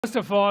First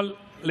of all,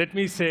 let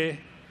me say,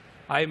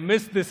 I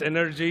miss this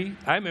energy.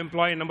 I'm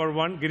employee number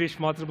one, Girish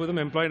Mathrubootham,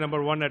 employee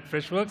number one at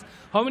Freshworks.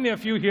 How many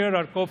of you here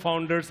are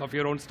co-founders of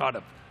your own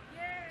startup?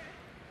 Yeah.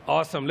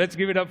 Awesome. Let's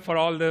give it up for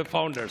all the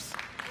founders.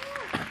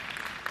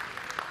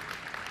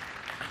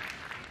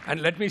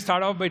 And let me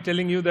start off by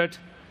telling you that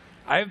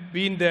I've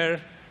been there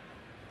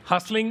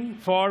hustling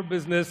for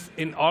business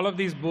in all of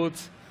these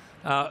booths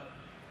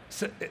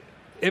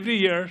every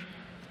year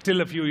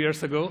till a few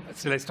years ago.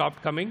 Till I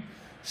stopped coming.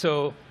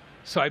 So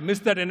I miss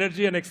that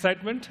energy and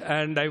excitement,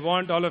 and I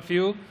want all of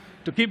you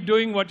to keep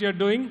doing what you're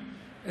doing,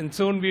 and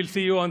soon we'll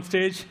see you on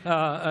stage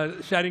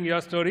sharing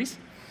your stories.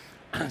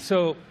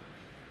 So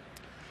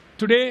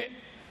today,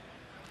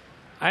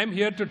 I'm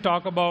here to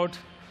talk about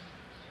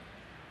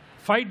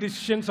 5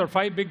 decisions or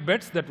 5 big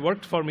bets that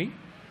worked for me.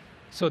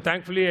 So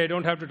thankfully, I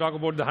don't have to talk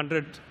about the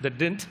 100 that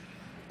didn't.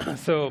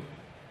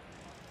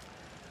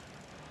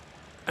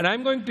 And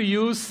I'm going to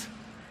use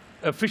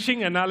a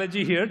fishing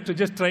analogy here to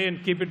just try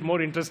and keep it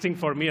more interesting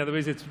for me.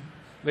 Otherwise, it's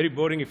very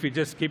boring if we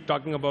just keep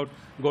talking about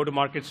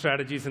go-to-market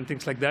strategies and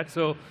things like that.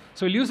 So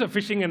we'll use a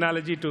fishing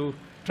analogy to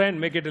try and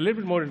make it a little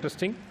bit more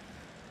interesting.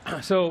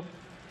 So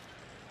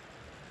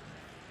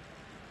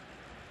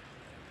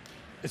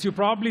as you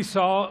probably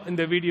saw in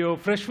the video,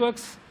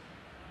 Freshworks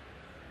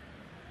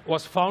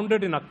was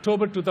founded in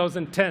October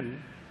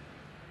 2010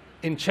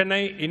 in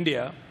Chennai,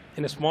 India,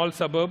 in a small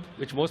suburb,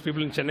 which most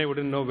people in Chennai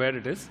wouldn't know where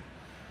it is.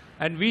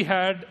 And we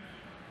had,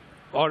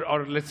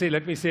 or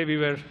let me say we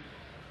were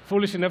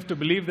foolish enough to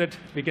believe that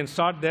we can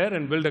start there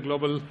and build a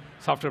global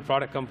software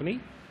product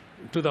company.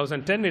 In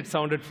 2010, it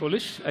sounded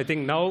foolish. I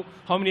think now,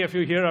 how many of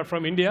you here are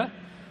from India?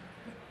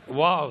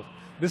 Wow,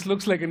 this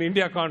looks like an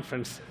India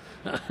conference.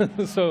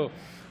 So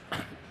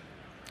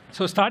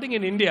starting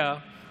in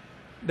India,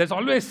 there's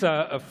always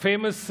a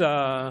famous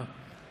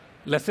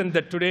lesson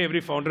that today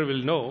every founder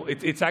will know.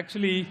 It's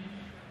actually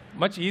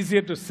much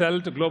easier to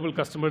sell to global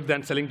customers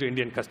than selling to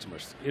Indian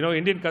customers. You know,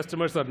 Indian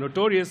customers are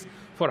notorious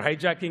for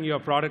hijacking your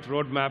product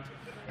roadmap,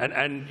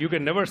 and you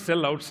can never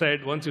sell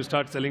outside once you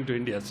start selling to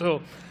India.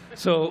 So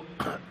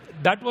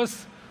that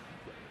was,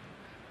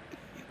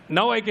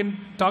 now I can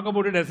talk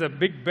about it as a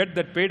big bet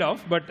that paid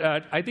off, but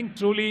I think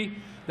truly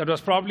that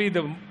was probably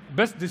the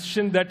best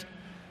decision that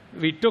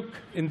we took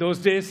in those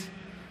days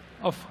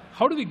of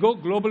how do we go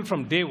global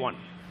from day one.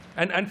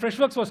 And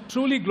Freshworks was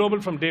truly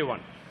global from day one.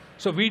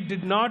 So we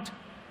did not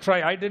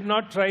I did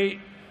not try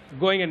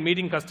going and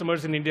meeting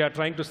customers in India,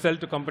 trying to sell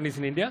to companies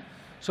in India.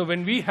 So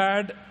when we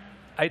had,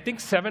 I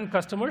think, 7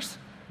 customers,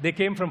 they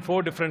came from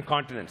 4 different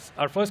continents.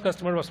 Our first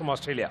customer was from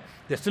Australia.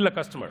 They're still a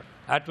customer,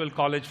 Atwell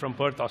College from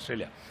Perth,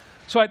 Australia.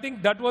 So I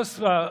think that was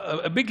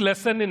a big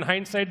lesson in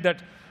hindsight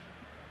that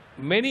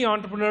many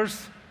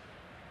entrepreneurs,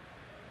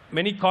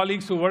 many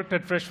colleagues who worked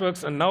at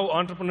Freshworks and now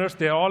entrepreneurs,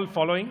 they're all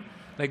following.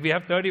 Like we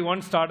have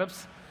 31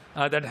 startups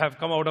that have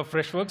come out of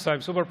Freshworks, so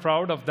I'm super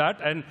proud of that,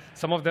 and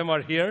some of them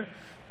are here.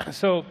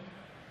 So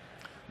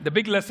the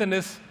big lesson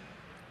is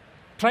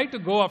try to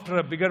go after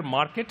a bigger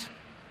market.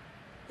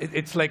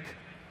 It's like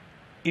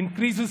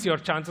increases your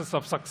chances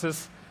of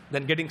success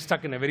than getting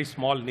stuck in a very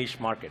small niche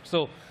market.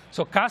 So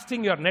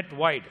casting your net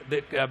wide,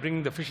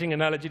 bringing the fishing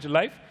analogy to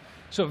life.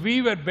 So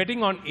we were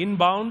betting on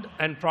inbound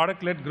and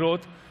product-led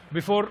growth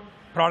before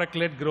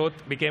product-led growth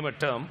became a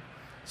term.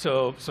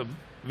 So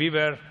we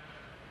were,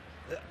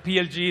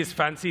 PLG is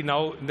fancy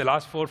now. In the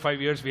last 4 or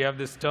 5 years, we have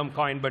this term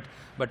coined. But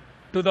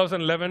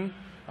 2011,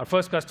 our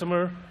first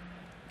customer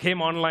came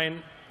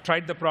online,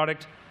 tried the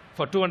product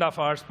for 2.5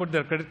 hours, put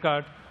their credit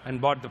card, and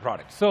bought the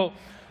product. So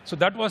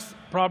that was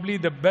probably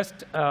the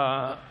best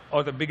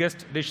or the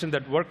biggest decision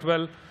that worked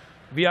well.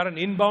 We are an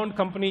inbound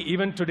company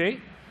even today.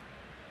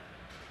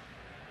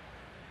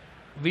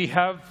 We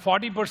have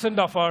 40%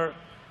 of our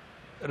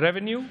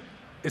revenue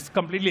is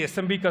completely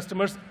SMB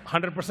customers,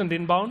 100%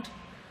 inbound.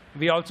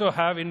 We also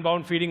have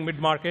inbound feeding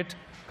mid-market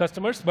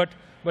customers, but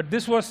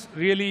this was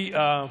really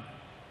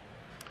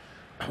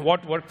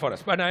what worked for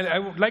us. But I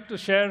would like to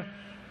share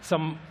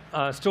some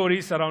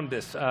stories around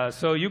this.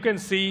 So you can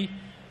see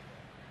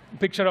a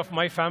picture of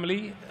my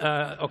family.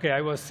 OK,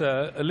 I was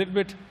a little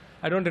bit,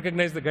 I don't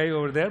recognize the guy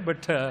over there,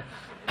 but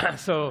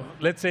so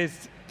let's say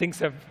things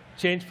have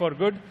changed for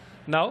good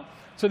now.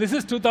 So this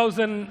is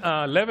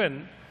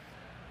 2011.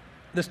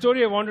 The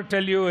story I want to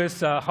tell you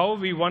is how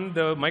we won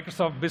the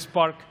Microsoft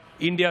BizSpark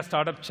India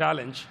Startup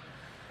Challenge.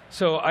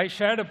 So I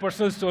shared a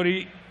personal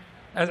story.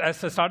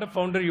 As a startup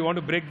founder, you want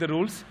to break the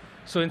rules.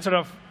 So instead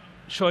of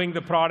showing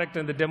the product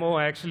and the demo,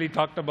 I actually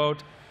talked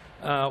about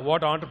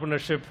what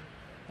entrepreneurship,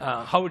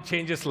 how it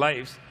changes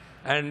lives.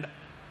 And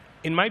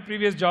in my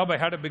previous job, I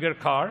had a bigger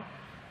car,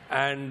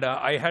 and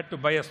I had to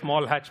buy a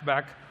small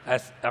hatchback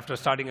after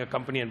starting a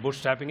company and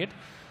bootstrapping it.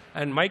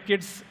 And my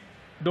kids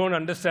don't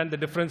understand the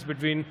difference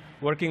between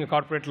working a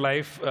corporate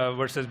life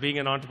versus being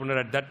an entrepreneur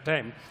at that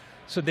time.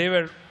 So they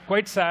were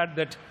quite sad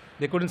that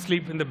they couldn't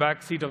sleep in the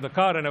back seat of the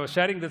car, and I was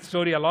sharing that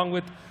story along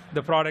with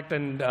the product.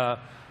 And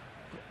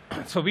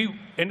so we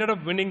ended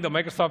up winning the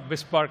Microsoft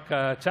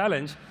BizSpark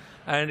Challenge,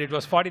 and it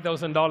was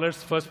 $40,000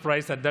 first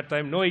prize at that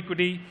time, no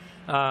equity,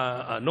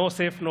 no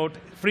safe note,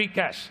 free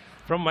cash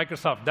from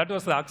Microsoft. That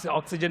was the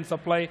oxygen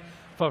supply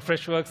for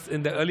Freshworks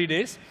in the early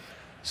days.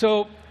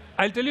 So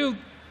I'll tell you,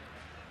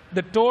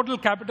 the total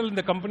capital in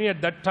the company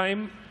at that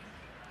time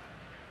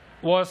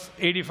was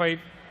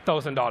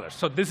 $85,000.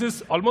 So this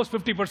is almost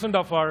 50%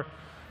 of our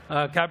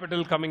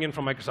capital coming in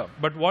from Microsoft.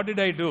 But what did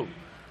I do?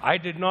 I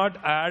did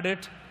not add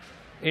it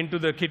into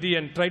the kitty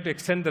and try to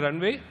extend the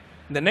runway.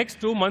 In the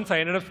next 2 months, I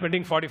ended up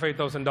spending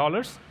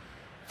 $45,000,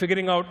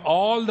 figuring out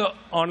all the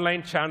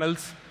online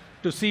channels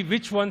to see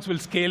which ones will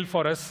scale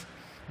for us,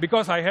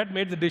 because I had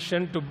made the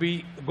decision to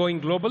be going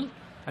global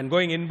and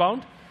going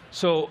inbound.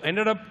 So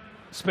ended up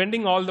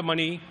spending all the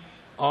money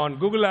on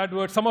Google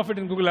AdWords, some of it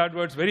in Google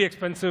AdWords, very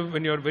expensive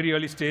when you're very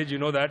early stage, you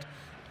know that,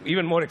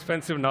 even more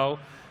expensive now.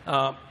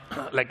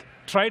 Like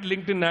tried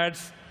LinkedIn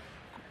ads,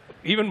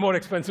 even more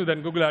expensive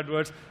than Google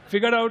AdWords.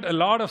 Figured out a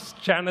lot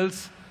of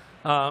channels,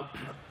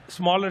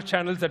 smaller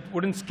channels that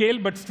wouldn't scale,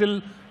 but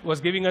still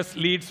was giving us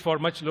leads for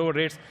much lower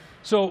rates.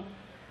 So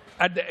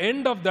at the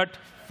end of that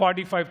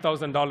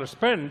 $45,000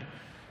 spend,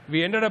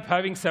 we ended up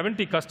having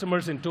 70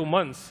 customers in 2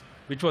 months,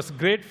 which was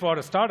great for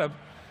a startup,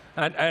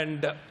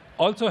 and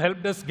also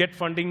helped us get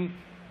funding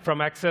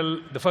from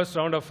Axel, the first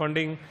round of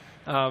funding,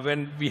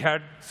 when we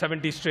had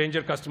 70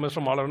 stranger customers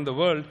from all around the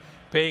world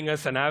paying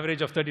us an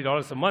average of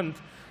 $30 a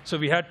month. So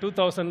we had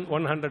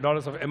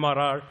 $2,100 of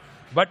MRR,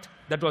 but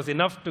that was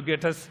enough to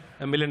get us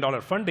 $1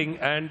 million funding.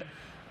 And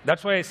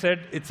that's why I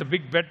said it's a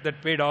big bet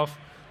that paid off.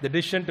 The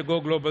decision to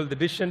go global, the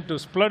decision to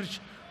splurge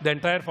the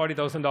entire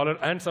 $40,000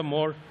 and some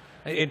more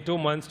in 2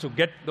 months to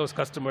get those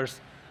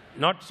customers.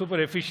 Not super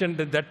efficient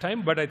at that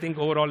time, but I think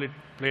overall it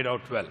played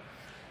out well.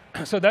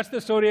 So that's the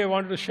story I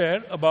wanted to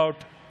share about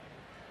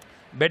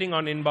betting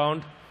on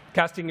inbound,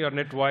 casting your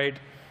net wide,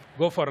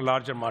 go for a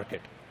larger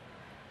market.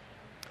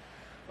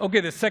 OK,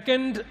 the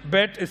second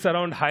bet is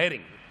around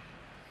hiring.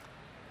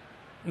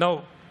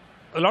 Now,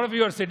 a lot of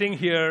you are sitting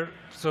here,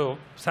 so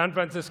San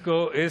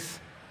Francisco is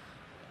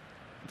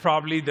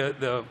probably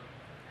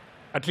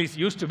at least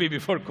used to be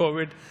before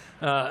COVID,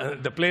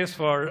 the place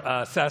for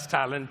SaaS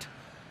talent.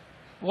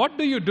 What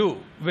do you do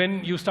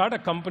when you start a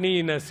company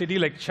in a city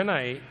like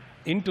Chennai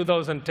in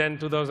 2010,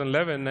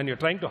 2011, and you're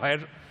trying to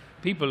hire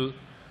people?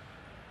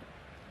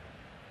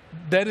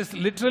 There is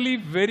literally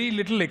very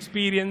little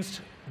experience,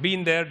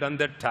 been there, done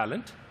that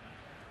talent,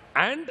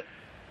 and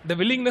the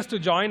willingness to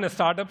join a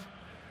startup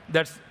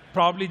that's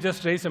probably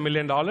just raised $1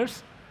 million.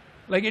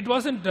 Like, it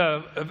wasn't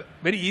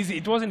very easy.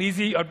 It wasn't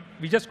easy, or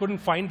we just couldn't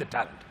find the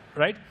talent,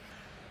 right?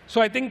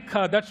 So I think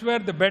that's where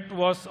the bet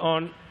was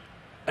on.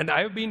 And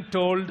I've been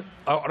told,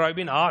 or I've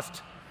been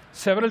asked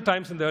several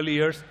times in the early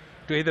years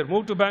to either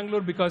move to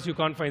Bangalore because you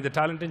can't find the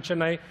talent in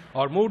Chennai,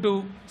 or move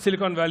to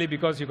Silicon Valley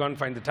because you can't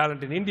find the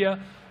talent in India.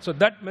 So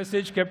that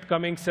message kept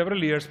coming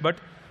several years. But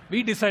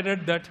we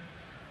decided that,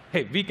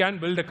 hey, we can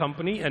build a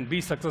company and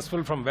be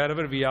successful from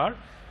wherever we are.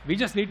 We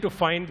just need to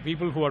find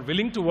people who are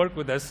willing to work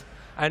with us.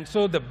 And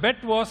so the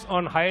bet was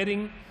on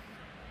hiring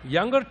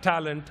younger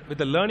talent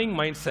with a learning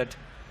mindset.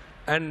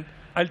 And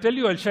I'll tell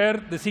you, I'll share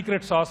the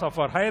secret sauce of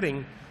our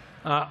hiring.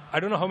 I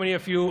don't know how many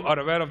of you are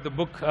aware of the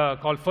book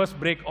called First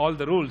Break All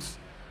the Rules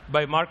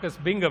by Marcus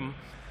Bingham.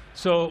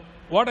 So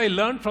what I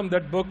learned from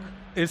that book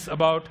is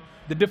about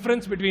the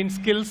difference between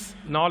skills,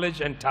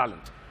 knowledge, and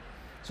talent.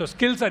 So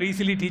skills are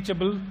easily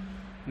teachable.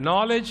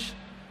 Knowledge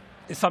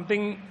is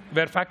something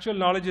where factual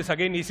knowledge is,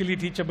 again, easily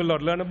teachable or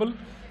learnable.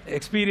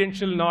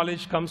 Experiential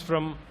knowledge comes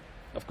from,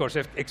 of course,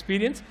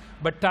 experience.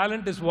 But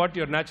talent is what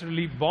you're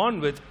naturally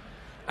born with.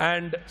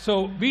 And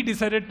so we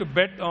decided to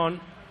bet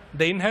on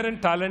the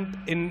inherent talent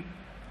in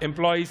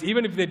employees,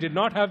 even if they did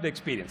not have the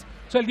experience.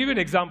 So I'll give you an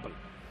example.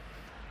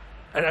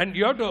 And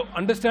you have to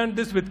understand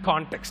this with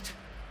context.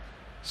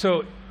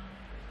 So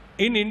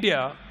in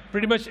India,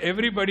 pretty much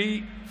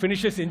everybody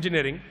finishes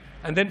engineering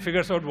and then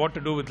figures out what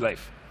to do with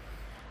life.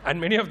 And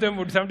many of them,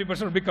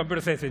 70% would be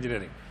computer science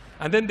engineering.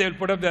 And then they'll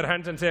put up their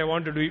hands and say, I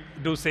want to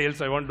do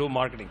sales, I want to do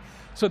marketing.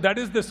 So that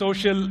is the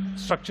social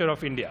structure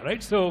of India,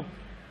 right? So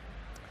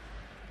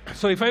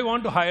if I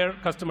want to hire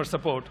customer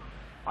support,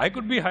 I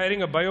could be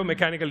hiring a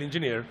biomechanical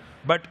engineer,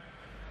 but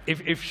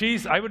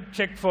I would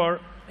check for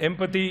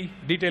empathy,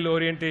 detail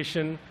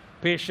orientation,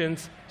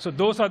 patience. So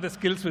those are the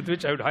skills with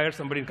which I would hire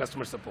somebody in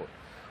customer support.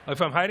 If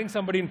I'm hiring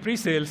somebody in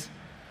pre-sales,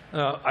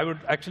 I would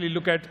actually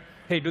look at,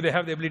 hey, do they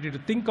have the ability to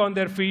think on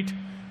their feet?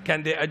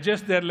 Can they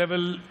adjust their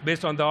level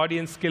based on the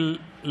audience skill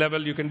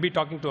level? You can be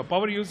talking to a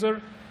power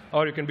user,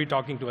 or you can be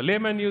talking to a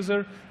layman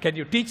user. Can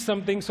you teach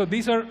something? So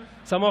these are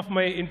some of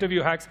my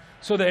interview hacks.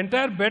 So the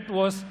entire bet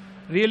was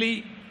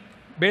really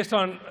based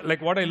on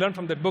like what I learned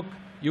from that book.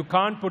 You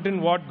can't put in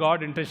what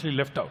God intentionally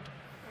left out.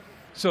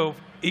 So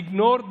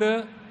ignore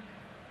the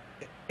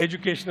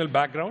educational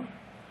background,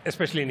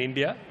 especially in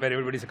India, where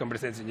everybody's a computer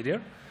science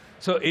engineer.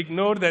 So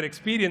ignore their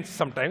experience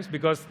sometimes,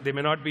 because they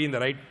may not be in the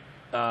right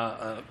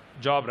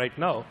job right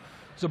now.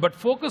 So, but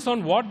focus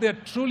on what they're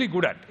truly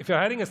good at. If you're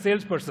hiring a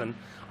salesperson,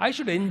 I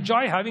should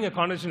enjoy having a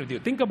conversation with you.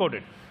 Think about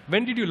it.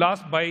 When did you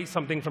last buy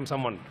something from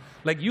someone?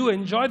 Like, you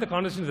enjoy the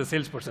conversation with the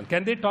salesperson.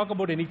 Can they talk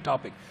about any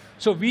topic?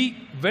 So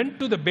we went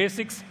to the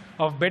basics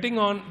of betting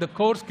on the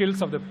core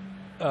skills of the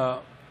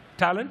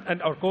talent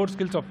and our core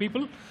skills of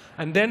people,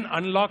 and then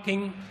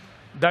unlocking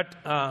that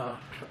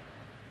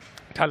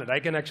talent. I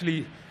can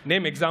actually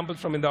name examples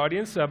from in the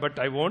audience, but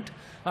I won't.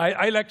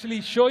 I'll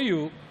actually show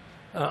you.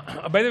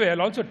 By the way,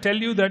 I'll also tell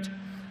you that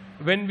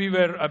when we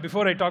were,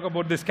 before I talk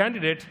about this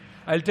candidate,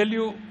 I'll tell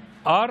you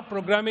our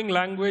programming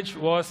language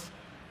was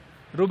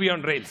Ruby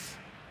on Rails.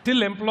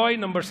 Till employee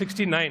number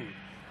 69,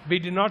 we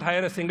did not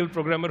hire a single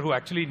programmer who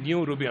actually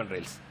knew Ruby on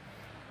Rails.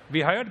 We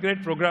hired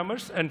great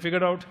programmers and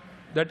figured out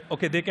that,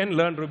 OK, they can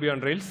learn Ruby on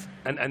Rails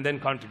and then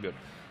contribute.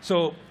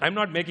 So I'm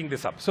not making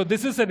this up. So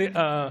this is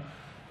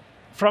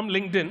from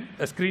LinkedIn,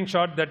 a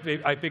screenshot that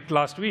I picked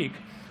last week.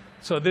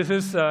 So this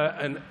is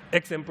an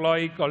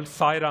ex-employee called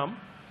Sairam.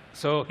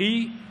 So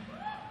he,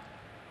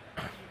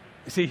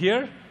 see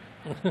here?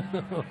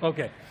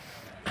 OK.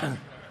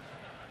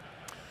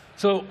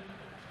 So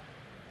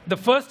the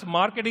first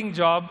marketing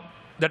job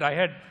that I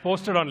had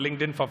posted on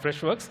LinkedIn for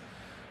Freshworks,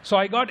 so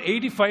I got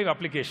 85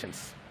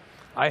 applications.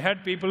 I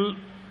had people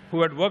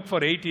who had worked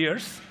for 8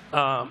 years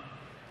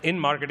in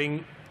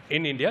marketing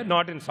in India,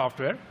 not in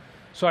software.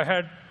 So I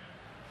had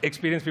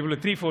experienced people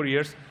with 3-4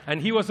 years. And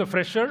he was a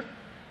fresher,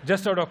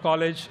 just out of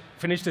college,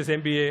 finished his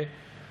MBA.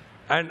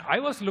 And I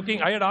was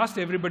looking, I had asked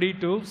everybody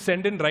to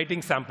send in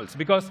writing samples.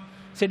 Because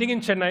sitting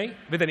in Chennai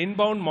with an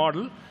inbound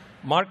model,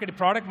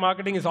 product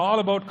marketing is all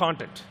about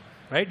content.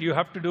 Right? You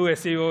have to do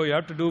SEO, you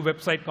have to do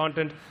website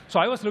content. So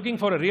I was looking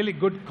for a really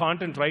good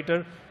content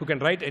writer who can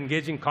write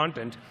engaging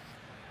content.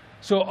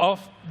 So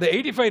of the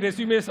 85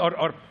 resumes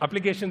or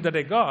applications that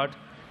I got,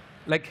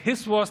 like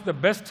his was the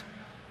best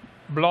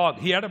blog.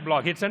 He had a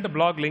blog. He had sent a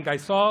blog link. I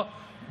saw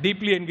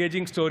deeply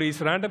engaging stories,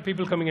 random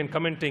people coming and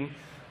commenting.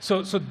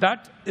 So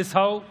that is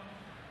how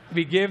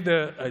we gave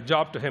the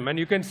job to him. And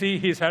you can see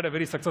he's had a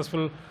very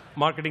successful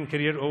marketing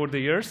career over the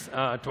years,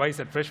 twice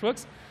at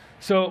Freshworks.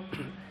 So,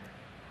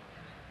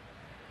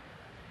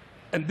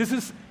 and this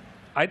is,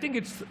 I think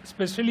it's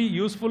especially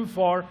useful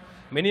for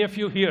many of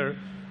you here.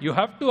 You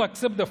have to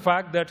accept the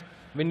fact that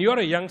when you're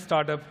a young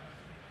startup,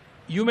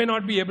 you may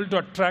not be able to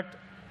attract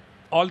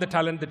all the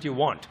talent that you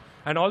want.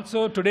 And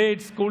also, today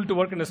it's cool to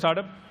work in a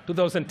startup.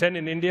 2010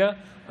 in India,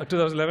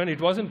 2011,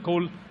 it wasn't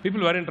cool.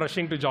 People weren't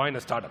rushing to join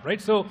a startup,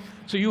 right? So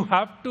you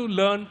have to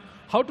learn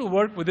how to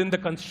work within the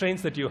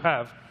constraints that you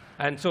have.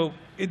 And so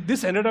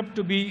this ended up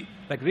to be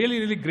like really,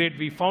 really great.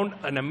 We found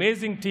an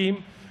amazing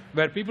team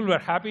where people were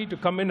happy to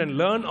come in and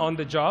learn on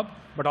the job,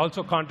 but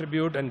also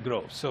contribute and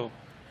grow. So,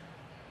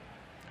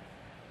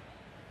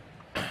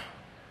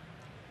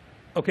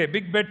 OK,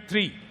 big bet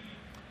 3.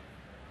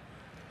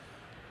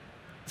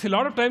 See, a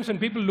lot of times when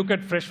people look at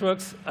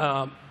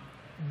Freshworks,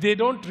 they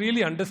don't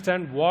really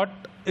understand what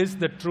is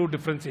the true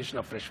differentiation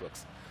of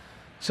Freshworks.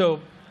 So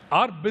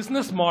our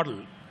business model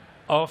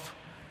of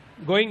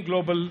going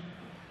global,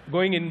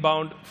 going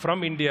inbound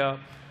from India,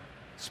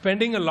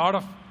 spending a lot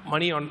of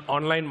money on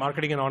online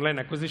marketing and online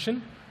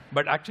acquisition,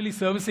 but actually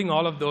servicing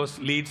all of those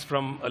leads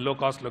from a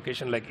low-cost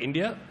location like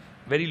India,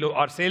 very low.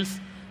 Our sales,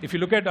 if you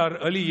look at our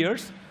early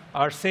years,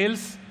 our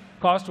sales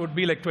cost would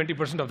be like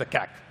 20% of the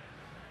CAC.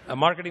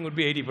 Marketing would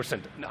be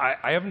 80%.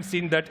 I haven't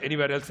seen that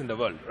anywhere else in the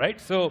world, right?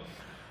 So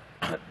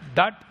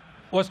that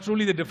was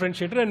truly the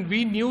differentiator, and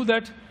we knew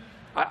that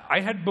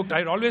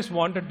I'd always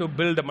wanted to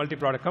build a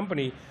multi-product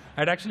company.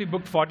 I'd actually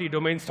booked 40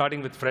 domains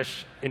starting with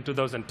Fresh in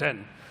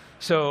 2010.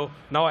 So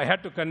now I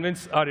had to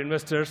convince our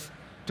investors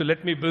to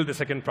let me build the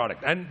second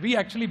product. And we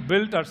actually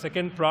built our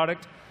second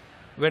product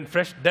when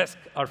Freshdesk,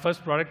 our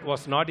first product,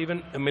 was not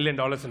even $1 million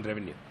in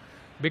revenue.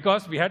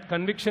 Because we had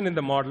conviction in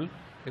the model,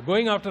 we're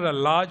going after a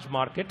large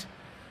market,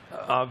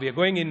 we are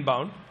going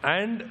inbound,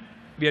 and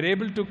we are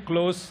able to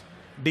close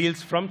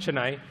deals from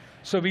Chennai.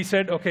 So we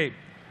said, OK,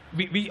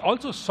 we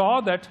also saw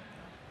that,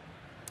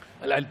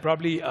 I'll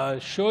probably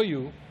show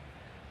you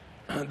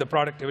the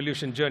product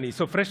evolution journey.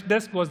 So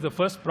Freshdesk was the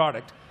first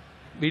product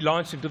we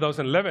launched in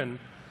 2011.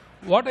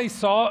 What I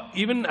saw,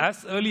 even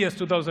as early as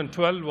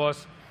 2012,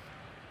 was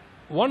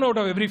 1 out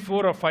of every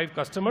 4 or 5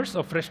 customers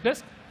of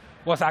Freshdesk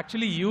was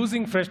actually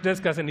using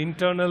Freshdesk as an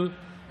internal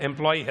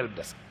employee help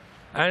desk.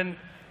 And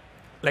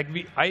like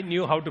I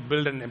knew how to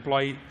build an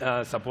employee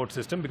support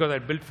system because I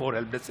built 4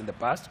 help desks in the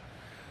past.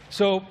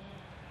 So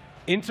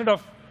instead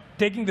of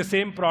taking the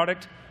same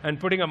product and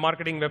putting a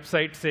marketing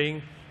website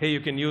saying, hey, you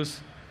can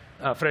use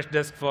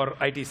Freshdesk for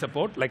IT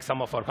support, like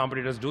some of our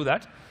competitors do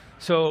that.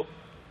 So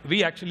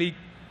we actually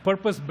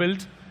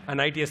purpose-built an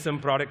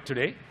ITSM product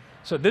today.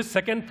 So this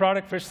second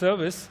product,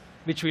 Freshservice,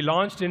 which we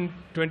launched in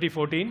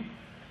 2014,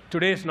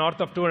 today is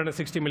north of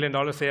 $260 million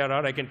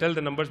ARR. I can tell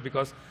the numbers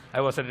because I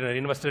was at an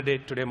investor day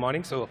today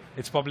morning, so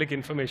it's public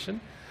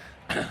information.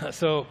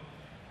 So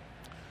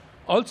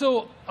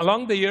also,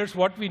 along the years,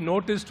 what we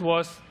noticed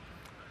was,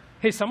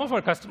 hey, some of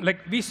our customers, like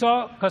we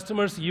saw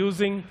customers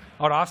using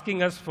or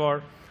asking us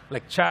for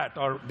like chat,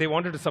 or they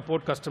wanted to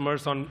support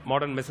customers on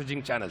modern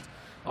messaging channels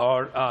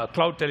or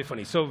cloud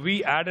telephony. So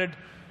we added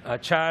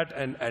chat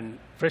and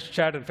Fresh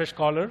Chat and Fresh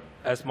Caller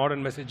as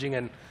modern messaging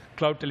and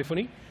cloud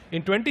telephony.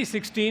 In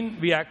 2016,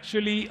 we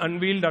actually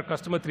unveiled our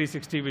Customer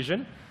 360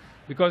 vision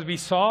because we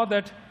saw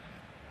that,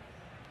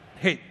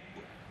 hey,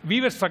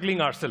 we were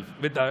struggling ourselves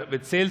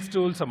with sales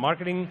tools, a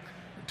marketing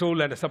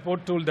tool, and a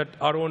support tool that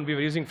our own we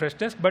were using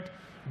Freshdesk, but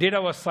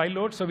data was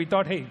siloed. So we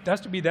thought, hey, there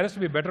has to be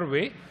a better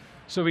way.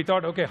 So we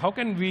thought, OK, how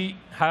can we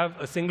have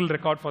a single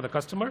record for the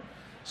customer?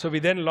 So we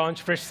then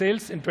launched Fresh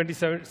Sales in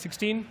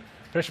 2016,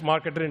 Fresh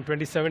Marketer in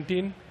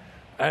 2017,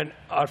 and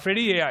our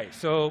Freddy AI.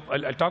 So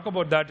I'll talk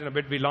about that in a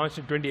bit. We launched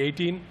in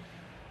 2018.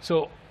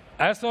 So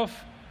as of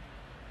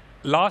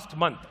last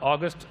month,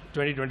 August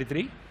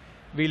 2023,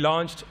 we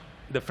launched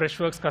the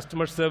Freshworks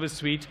Customer Service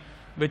Suite,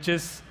 which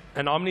is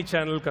an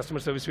omni-channel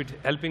customer service suite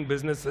helping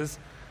businesses,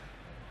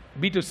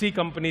 B2C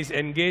companies,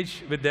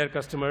 engage with their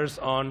customers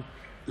on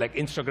like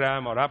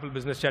Instagram or Apple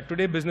Business Chat.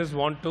 Today, businesses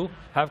want to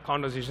have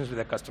conversations with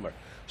their customer.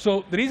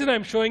 So the reason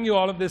I'm showing you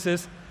all of this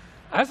is,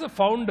 as a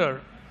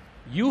founder,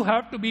 you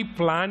have to be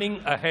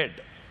planning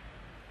ahead.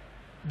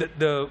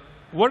 The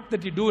work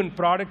that you do in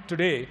product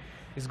today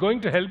is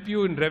going to help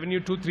you in revenue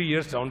 2-3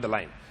 years down the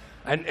line.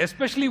 And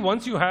especially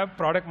once you have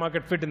product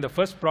market fit in the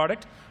first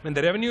product, when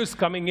the revenue is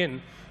coming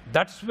in,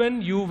 that's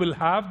when you will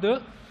have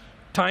the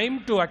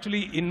time to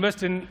actually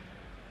invest in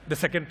the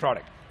second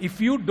product. If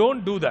you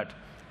don't do that,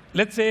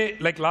 let's say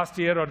like last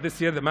year or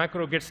this year, the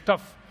macro gets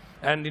tough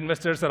and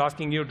investors are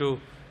asking you to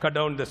cut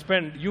down the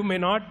spend, you may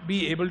not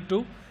be able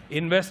to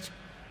invest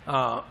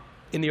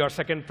in your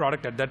second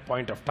product at that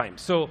point of time.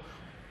 So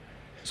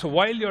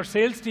while your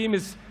sales team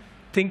is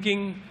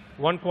thinking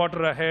 1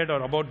 quarter ahead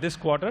or about this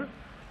quarter,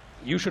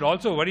 you should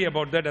also worry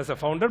about that as a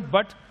founder.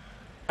 But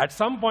at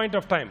some point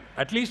of time,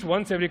 at least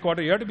once every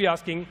quarter, you have to be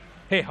asking,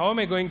 hey, how am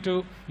I going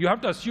to? You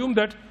have to assume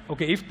that,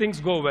 OK, if things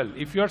go well,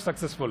 if you're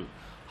successful,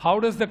 how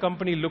does the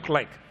company look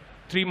like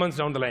 3 months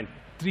down the line,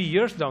 3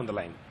 years down the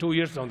line, 2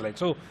 years down the line?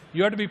 So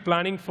you have to be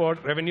planning for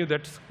revenue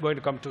that's going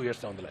to come 2 years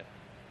down the line.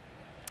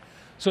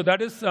 So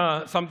that is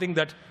something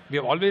that we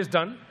have always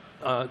done,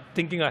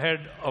 thinking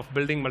ahead of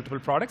building multiple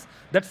products.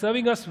 That's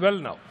serving us well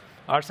now.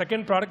 Our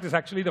second product is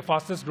actually the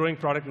fastest growing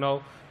product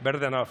now, better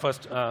than our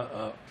first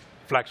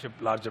flagship,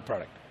 larger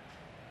product.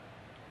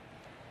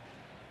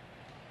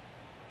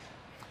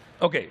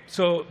 OK,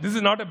 so this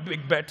is not a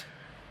big bet.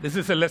 This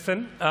is a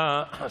lesson.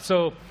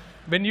 So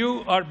when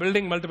you are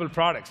building multiple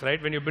products,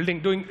 right, when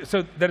you're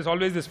so there is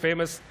always this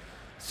famous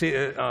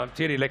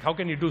theory, like how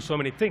can you do so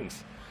many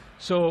things?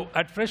 So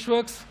at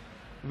Freshworks,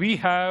 we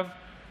have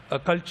a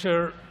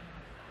culture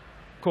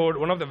code.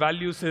 One of the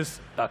values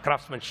is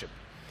craftsmanship.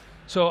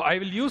 So I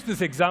will use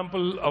this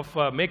example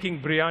of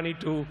making biryani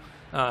to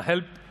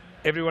help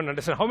everyone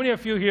understand. How many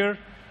of you here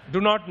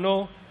do not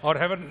know or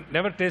have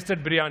never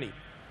tasted biryani?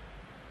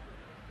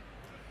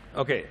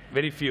 OK,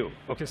 very few.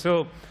 OK,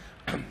 so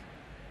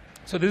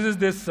this is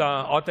this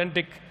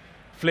authentic,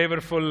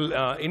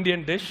 flavorful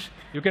Indian dish.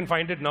 You can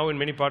find it now in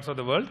many parts of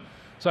the world.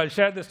 So I'll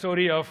share the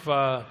story of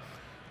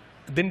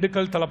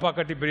Dindukal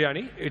Talapakati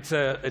biryani. It's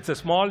a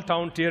small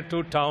town, tier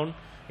 2 town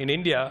in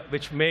India,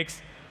 which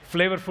makes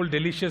flavorful,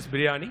 delicious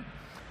biryani.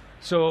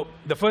 So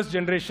the first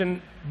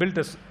generation built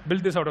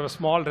this out of a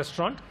small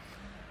restaurant.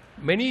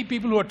 Many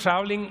people who are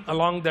traveling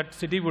along that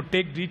city would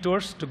take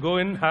detours to go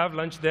in, have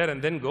lunch there,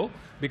 and then go,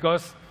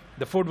 because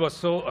the food was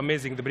so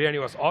amazing. The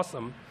biryani was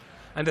awesome.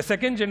 And the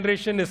second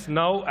generation is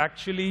now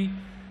actually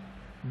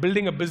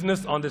building a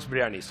business on this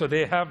biryani. So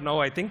they have now,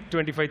 I think,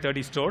 25,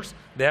 30 stores.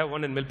 They have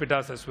one in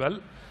Milpitas as well,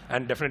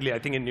 and definitely, I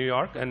think, in New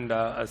York and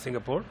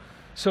Singapore.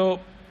 So,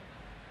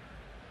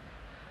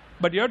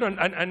 but you have to,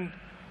 and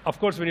of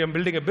course, when you're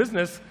building a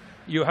business,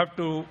 you have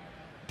to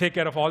take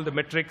care of all the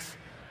metrics,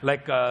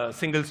 like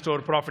single store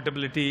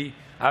profitability,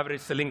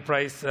 average selling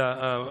price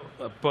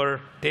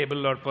per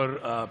table or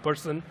per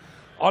person,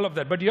 all of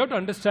that. But you have to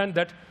understand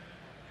that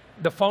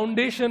the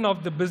foundation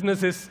of the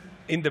business is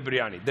in the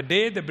biryani. The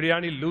day the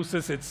biryani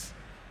loses its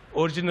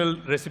original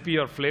recipe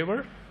or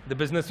flavor, the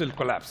business will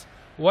collapse.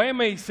 Why am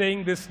I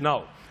saying this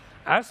now?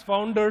 As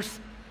founders,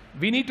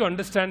 we need to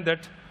understand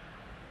that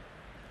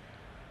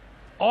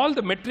all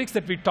the metrics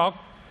that we talk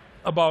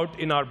about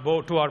in our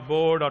to our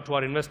board or to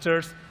our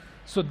investors,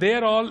 so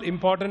they're all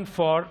important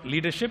for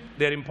leadership.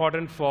 They're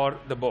important for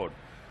the board.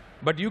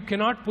 But you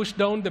cannot push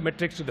down the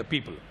metrics to the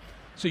people.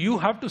 So you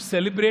have to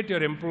celebrate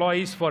your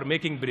employees for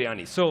making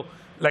biryani. So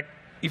like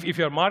if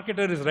your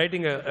marketer is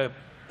writing a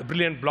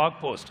brilliant blog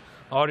post,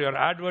 or your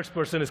AdWords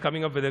person is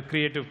coming up with a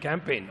creative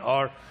campaign,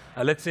 or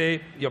let's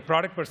say your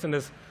product person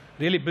has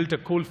really built a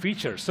cool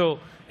feature. So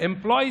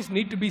employees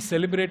need to be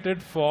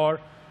celebrated for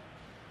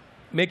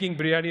making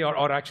biryani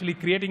or actually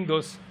creating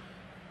those,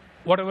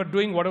 whatever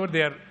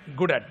they are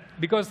good at.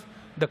 Because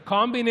the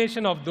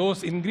combination of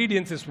those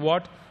ingredients is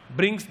what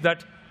brings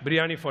that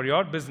biryani for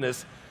your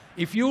business.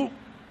 If you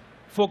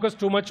focus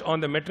too much on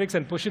the metrics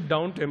and push it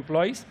down to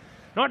employees,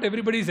 not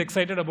everybody is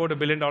excited about $1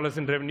 billion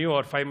in revenue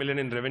or $5 million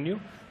in revenue.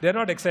 They're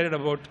not excited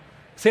about,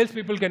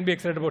 salespeople can be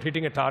excited about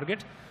hitting a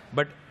target,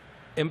 but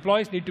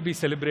employees need to be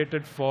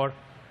celebrated for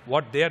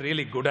what they're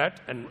really good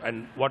at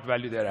and what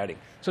value they're adding.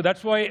 So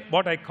that's why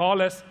what I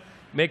call as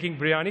making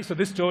biryani. So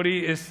this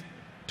story is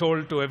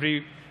told to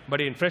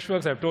everybody in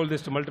Freshworks. I've told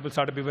this to multiple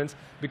startup events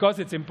because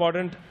it's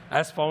important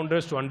as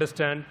founders to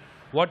understand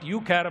what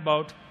you care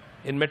about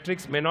in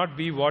metrics may not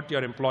be what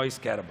your employees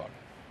care about.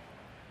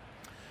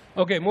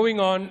 Okay, moving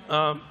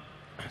on.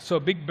 So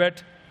big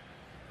bet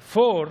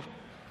 4.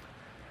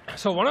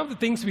 So one of the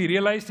things we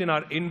realized in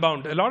our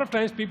inbound, a lot of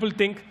times people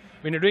think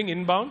when you're doing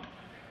inbound,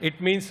 it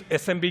means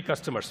SMB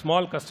customers,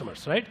 small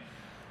customers, right?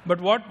 But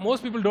what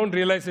most people don't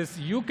realize is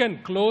you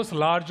can close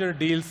larger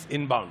deals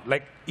inbound.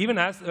 Like even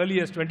as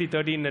early as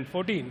 2013 and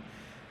 14,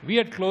 we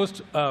had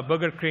closed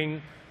Burger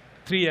King,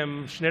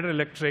 3M, Schneider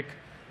Electric,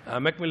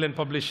 Macmillan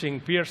Publishing,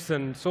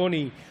 Pearson,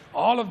 Sony.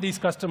 All of these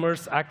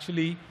customers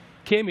actually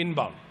came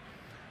inbound.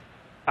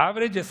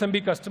 Average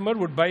SMB customer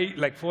would buy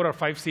like 4 or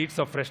 5 seats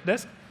of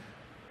Freshdesk.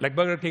 Like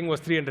Burger King was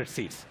 300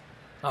 seats.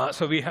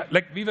 So we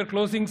were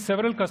closing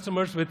several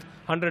customers with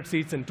 100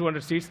 seats and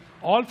 200 seats,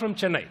 all from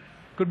Chennai.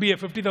 Could be a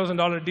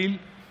 $50,000 deal.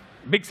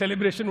 Big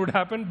celebration would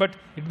happen, but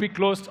it'd be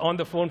closed on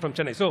the phone from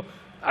Chennai. So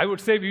I would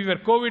say we were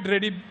COVID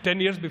ready 10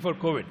 years before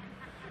COVID.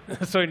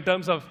 So in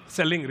terms of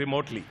selling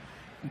remotely.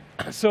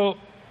 So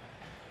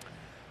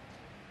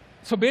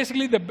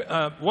basically,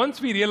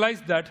 once we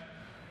realized that,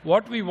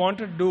 what we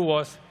wanted to do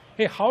was,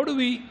 hey, how do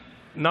we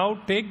now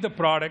take the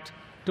product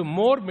to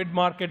more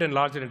mid-market and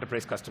larger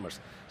enterprise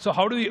customers? So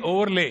how do we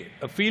overlay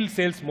a field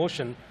sales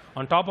motion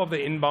on top of the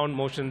inbound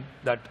motion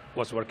that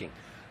was working?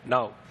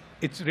 Now,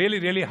 it's really,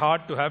 really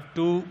hard to have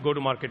 2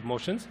 go-to-market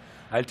motions.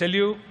 I'll tell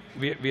you,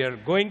 we are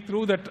going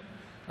through that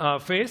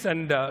phase.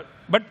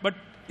 But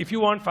if you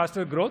want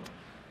faster growth,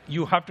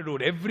 you have to do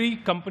it. Every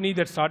company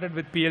that started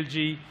with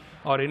PLG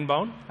or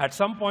inbound, at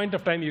some point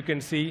of time, you can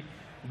see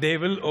they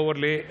will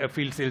overlay a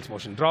field sales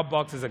motion.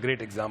 Dropbox is a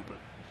great example.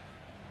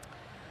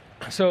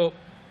 So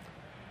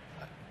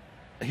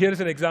here's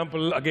an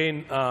example.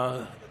 Again,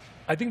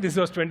 I think this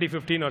was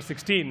 2015 or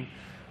 16,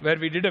 where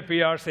we did a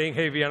PR saying,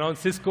 hey, we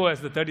announced Cisco as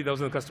the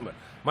 30,000th customer.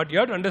 But you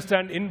have to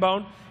understand,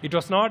 inbound, it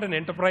was not an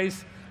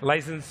enterprise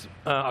license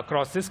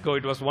across Cisco.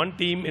 It was one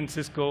team in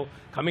Cisco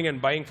coming and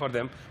buying for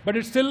them. But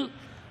it still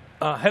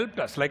helped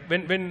us. Like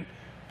when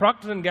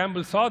Procter &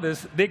 Gamble saw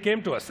this, they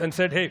came to us and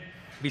said, hey,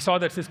 we saw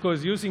that Cisco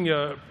is using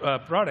your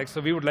products,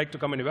 so we would like to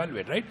come and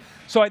evaluate, right?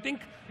 So I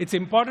think it's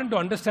important to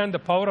understand the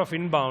power of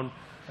inbound.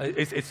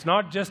 It's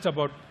not just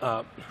about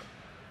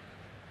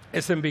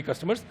SMB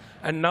customers.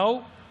 And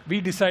now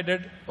we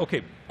decided,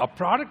 OK, our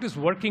product is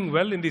working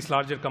well in these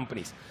larger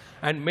companies.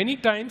 And many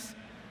times,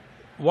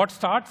 what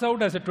starts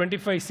out as a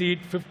 25-seat,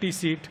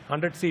 50-seat,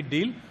 100-seat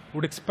deal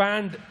would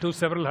expand to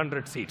several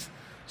hundred seats.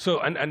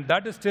 So, and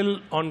that is still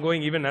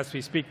ongoing even as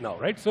we speak now,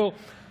 right? So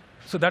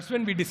that's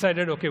when we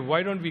decided, OK,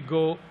 why don't we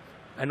go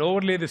and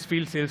overlay this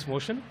field sales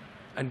motion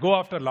and go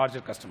after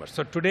larger customers?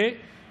 So today,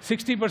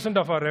 60%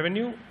 of our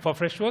revenue for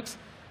Freshworks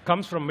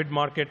comes from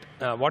mid-market,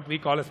 what we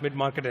call as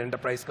mid-market and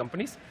enterprise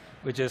companies,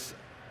 which is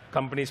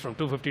companies from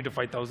 250 to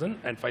 5,000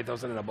 and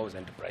 5,000 and above is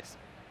enterprise.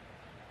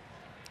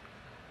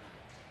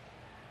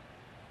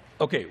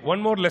 OK,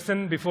 one more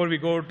lesson before we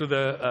go to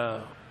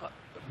the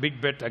big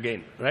bet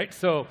again, right?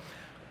 So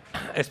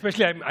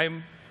especially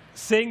I'm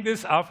saying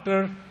this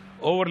after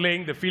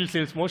overlaying the field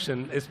sales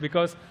motion is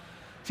because,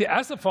 see,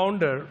 as a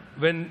founder,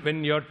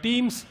 when your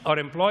teams or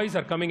employees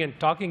are coming and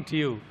talking to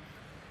you,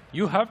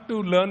 you have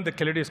to learn the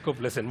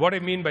kaleidoscope lesson. What I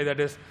mean by that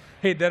is,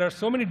 hey, there are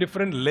so many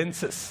different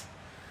lenses.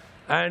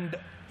 And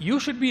you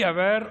should be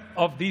aware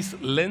of these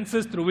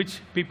lenses through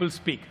which people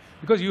speak,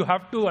 because you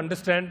have to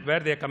understand where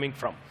they're coming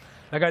from.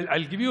 Like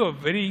I'll give you a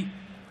very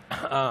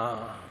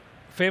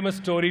famous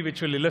story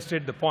which will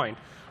illustrate the point.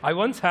 I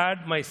once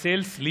had my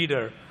sales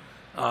leader,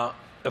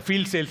 a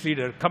field sales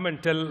leader, come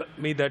and tell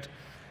me that,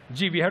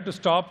 gee, we have to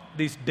stop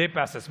these day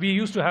passes. We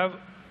used to have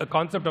a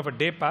concept of a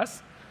day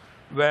pass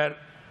where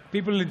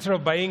people, instead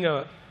of buying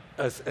a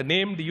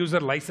named user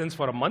license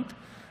for a month,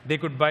 they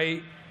could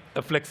buy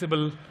a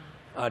flexible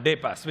day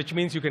pass, which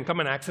means you can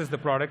come and access the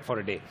product for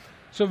a day.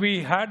 So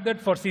we had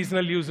that for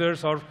seasonal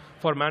users or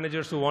for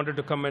managers who wanted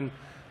to come and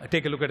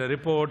take a look at a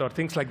report or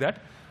things like that.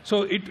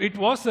 So it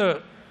was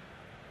a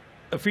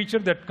feature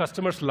that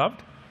customers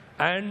loved,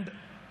 and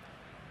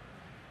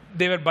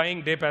they were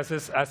buying day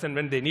passes as and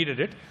when they needed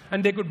it.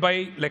 And they could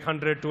buy like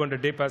 100,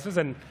 200 day passes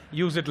and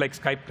use it like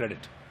Skype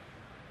credit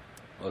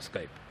or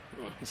Skype.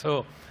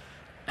 So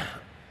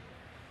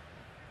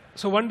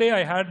one day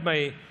I had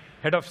my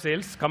head of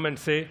sales come and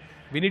say,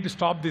 we need to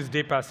stop these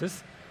day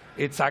passes.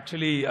 It's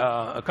actually,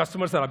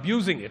 customers are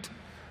abusing it.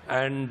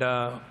 And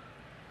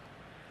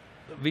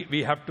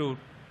we have to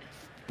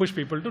push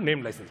people to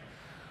name license.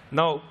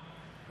 Now,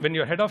 when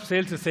your head of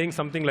sales is saying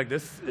something like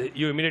this,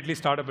 you immediately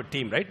start up a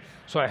team, right?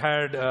 So I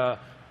had a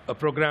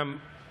program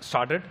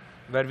started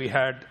where we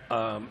had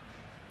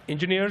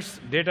engineers,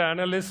 data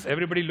analysts,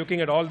 everybody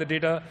looking at all the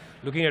data,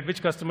 looking at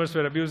which customers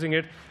were abusing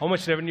it, how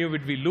much revenue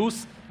would we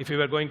lose if we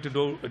were going to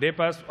do a day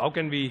pass, how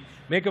can we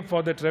make up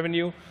for that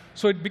revenue.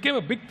 So it became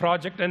a big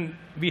project, and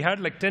we had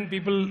like 10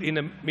 people in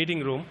a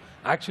meeting room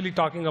actually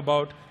talking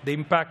about the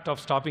impact of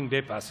stopping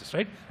day passes,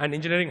 right? And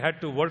engineering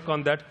had to work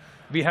on that.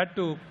 We had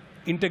to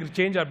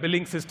change our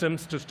billing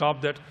systems to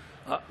stop that.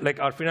 Like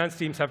our finance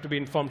teams have to be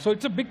informed. So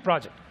it's a big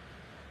project.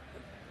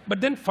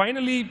 But then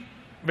finally,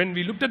 when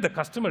we looked at the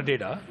customer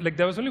data, like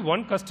there was only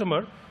one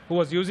customer who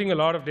was using a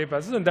lot of day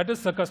passes, and that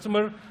is a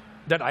customer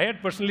that I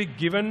had personally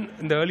given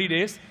in the early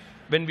days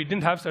when we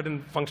didn't have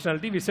certain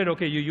functionality. We said,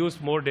 okay, you use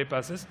more day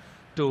passes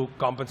to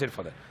compensate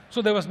for that.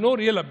 So there was no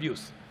real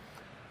abuse.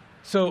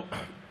 So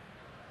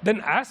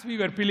then as we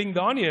were peeling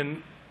the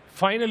onion,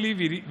 finally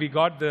we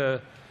got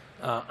the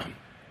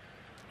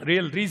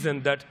real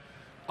reason that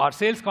our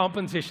sales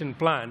compensation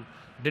plan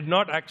did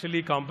not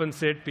actually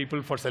compensate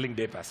people for selling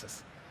day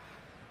passes.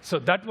 So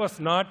that was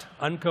not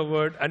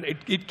uncovered, and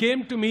it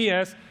came to me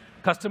as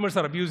customers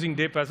are abusing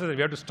day passes and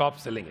we have to stop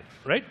selling it,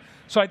 right?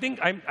 So I think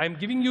I'm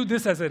giving you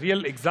this as a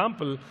real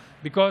example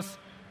because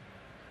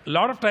a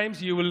lot of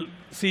times you will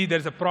see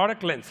there's a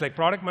product lens, like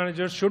product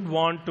managers should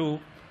want to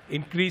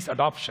increase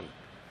adoption.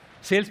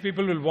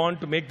 Salespeople will want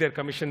to make their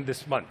commission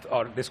this month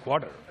or this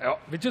quarter,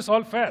 which is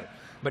all fair.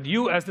 But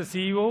you as the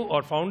CEO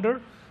or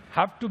founder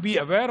have to be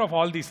aware of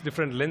all these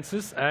different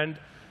lenses and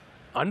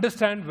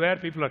understand where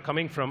people are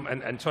coming from.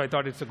 And so I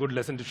thought it's a good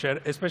lesson to share,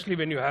 especially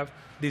when you have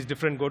these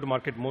different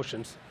go-to-market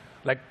motions.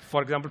 Like,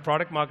 for example,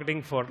 product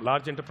marketing for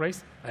large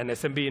enterprise and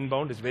SMB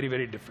inbound is very,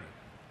 very different.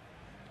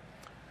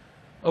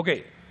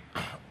 OK,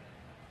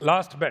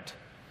 last bet.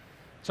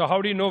 So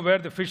how do you know where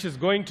the fish is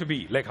going to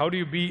be? Like, how do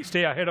you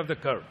stay ahead of the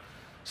curve?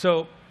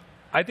 So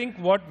I think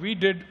what we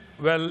did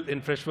well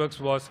in Freshworks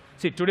was,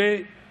 see,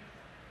 today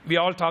we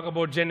all talk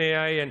about Gen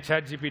AI and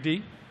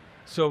ChatGPT.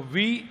 So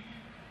we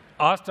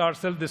asked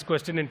ourselves this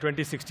question in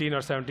 2016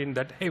 or 17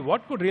 that, hey,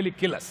 what could really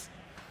kill us?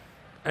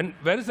 And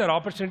where is our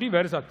opportunity?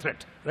 Where is our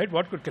threat? Right?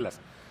 What could kill us?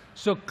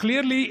 So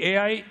clearly,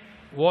 AI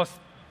was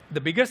the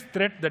biggest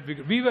threat that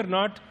we were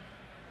not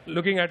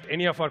looking at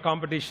any of our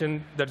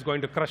competition that's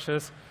going to crush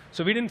us.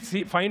 So we didn't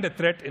find a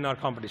threat in our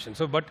competition.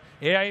 So, but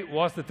AI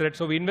was the threat.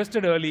 So we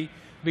invested early.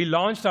 We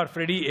launched our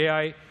Freddy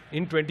AI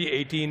in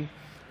 2018.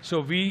 So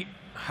we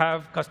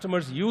have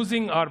customers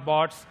using our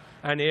bots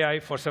and AI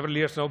for several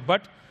years now.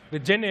 But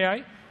with Gen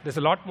AI, there's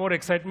a lot more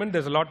excitement.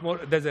 There's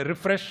a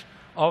refresh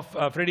of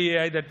Freddy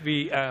AI that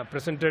we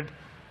presented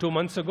 2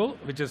 months ago,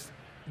 which is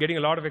getting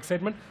a lot of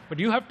excitement. But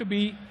you have to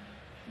be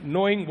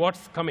knowing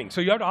what's coming.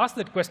 So you have to ask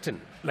that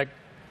question, like,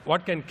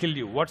 what can kill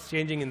you? What's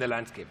changing in the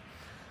landscape?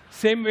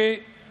 Same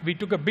way, we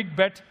took a big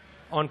bet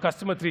on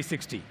Customer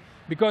 360,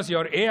 because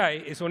your AI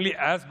is only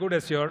as good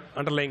as your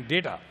underlying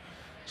data.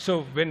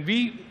 So when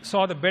we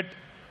saw the bet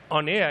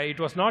on AI, it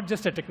was not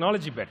just a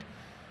technology bet.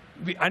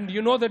 And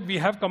you know that we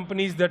have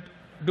companies that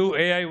do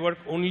AI work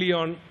only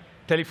on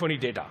telephony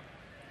data,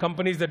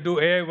 companies that do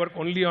AI work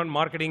only on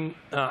marketing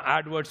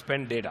AdWords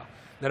spend data.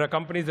 There are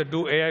companies that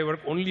do AI work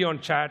only on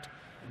chat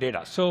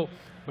data. So,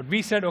 but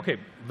we said, OK,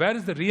 where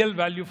is the real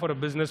value for a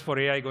business for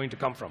AI going to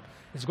come from?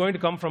 It's going to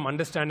come from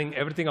understanding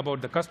everything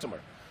about the customer.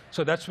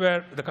 So that's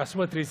where the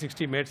Customer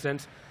 360 made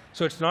sense.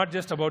 So it's not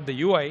just about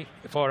the UI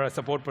for a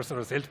support person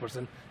or a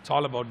salesperson. It's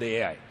all about the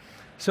AI.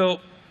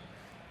 So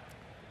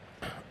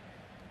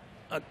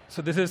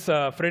this is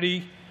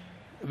Freddy.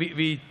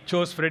 We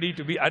chose Freddy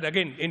to be, and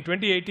again, in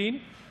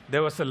 2018,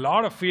 there was a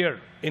lot of fear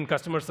in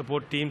customer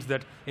support teams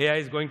that AI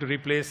is going to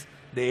replace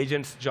the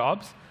agents'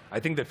 jobs. I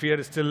think the fear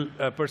is still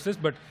persists,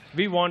 but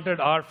we wanted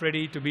our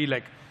Freddy to be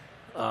like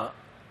a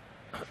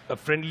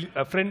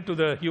friend to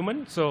the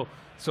human, so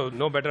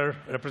no better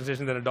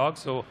representation than a dog.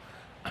 So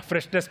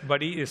Freshdesk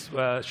Buddy is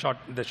the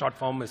short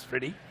form is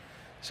Freddy.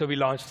 So we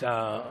launched,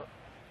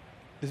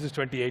 this is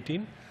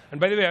 2018. And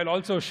by the way, I'll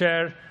also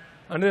share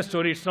another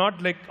story. It's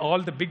not like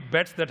all the big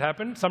bets that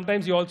happen.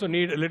 Sometimes you also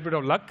need a little bit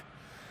of luck.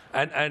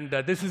 And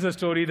this is a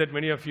story that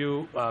many of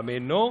you may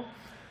know.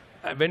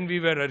 When we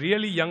were a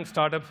really young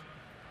startup,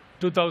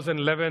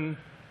 2011,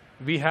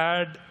 we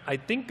had, I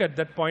think at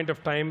that point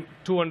of time,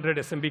 200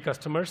 SMB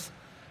customers.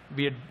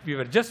 We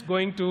were just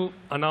going to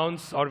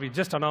announce, or we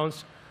just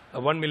announced,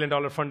 a $1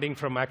 million funding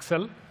from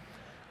Axel.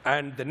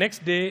 And the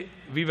next day,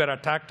 we were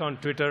attacked on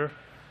Twitter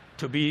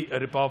to be a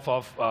ripoff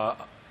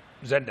of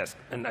Zendesk.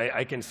 And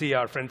I can see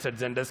our friends at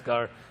Zendesk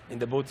are in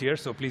the booth here,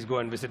 so please go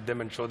and visit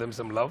them and show them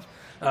some love.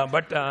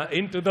 But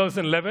in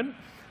 2011,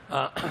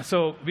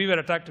 so we were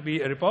attacked to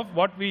be a ripoff.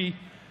 What we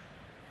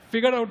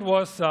figured out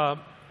was,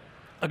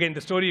 again,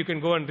 the story you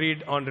can go and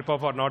read on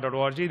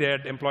ripoffordnot.org. They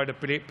had employed a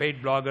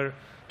paid blogger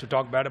to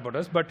talk bad about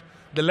us. But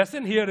the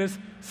lesson here is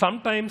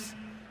sometimes,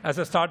 as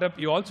a startup,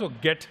 you also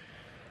get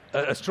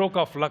a stroke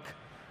of luck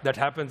that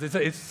happens.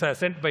 It's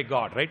sent by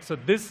God, right? So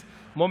this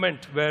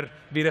moment where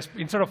we,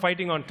 instead of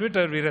fighting on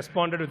Twitter, we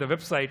responded with a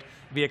website.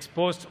 We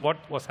exposed what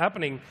was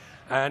happening.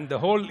 And the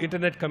whole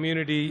internet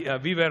community,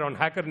 we were on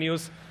Hacker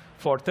News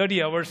for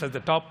 30 hours as the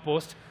top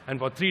post, and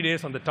for 3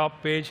 days on the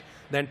top page.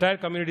 The entire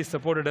community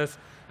supported us,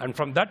 and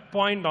from that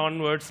point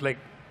onwards, like,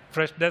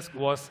 Freshdesk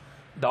was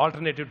the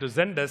alternative to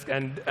Zendesk,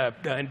 and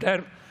the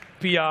entire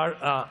PR,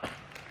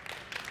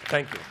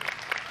 thank you.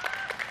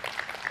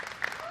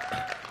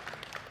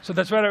 So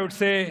that's where I would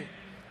say,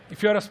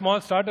 if you're a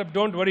small startup,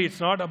 don't worry. It's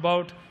not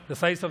about the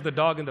size of the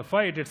dog in the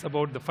fight. It's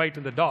about the fight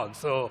in the dog.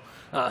 So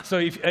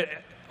if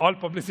all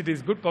publicity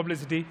is good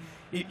publicity,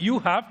 you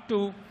have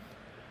to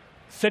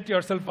set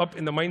yourself up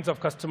in the minds of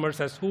customers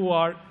as who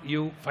are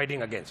you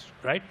fighting against,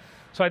 right?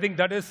 So I think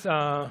that is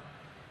a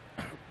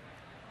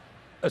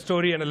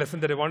story and a lesson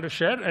that I want to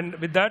share. And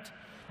with that,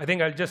 I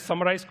think I'll just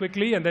summarize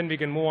quickly, and then we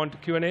can move on to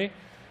Q&A.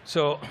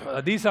 So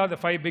these are the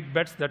 5 big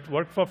bets that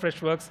worked for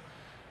Freshworks.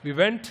 We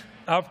went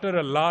after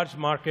a large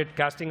market,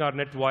 casting our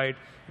net wide,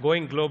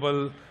 going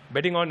global,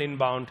 betting on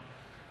inbound.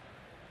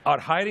 Our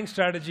hiring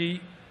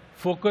strategy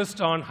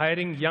focused on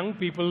hiring young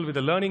people with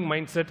a learning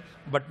mindset,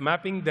 but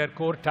mapping their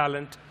core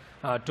talent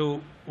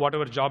to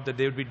whatever job that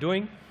they would be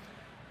doing.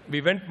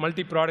 We went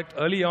multi-product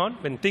early on.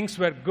 When things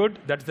were good,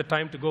 that's the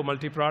time to go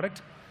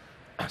multi-product.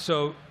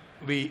 So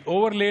we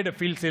overlaid a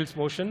field sales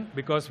motion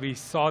because we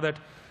saw that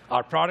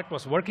our product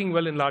was working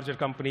well in larger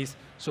companies,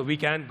 so we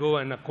can go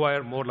and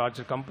acquire more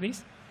larger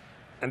companies.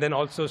 And then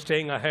also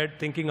staying ahead,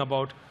 thinking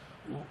about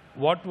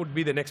what would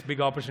be the next big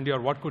opportunity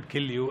or what could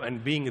kill you,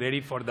 and being ready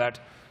for that.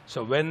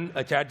 So when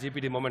a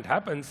ChatGPT moment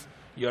happens,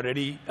 you're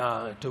ready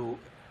to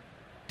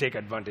take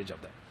advantage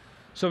of that.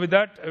 So with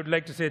that, I would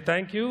like to say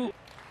thank you.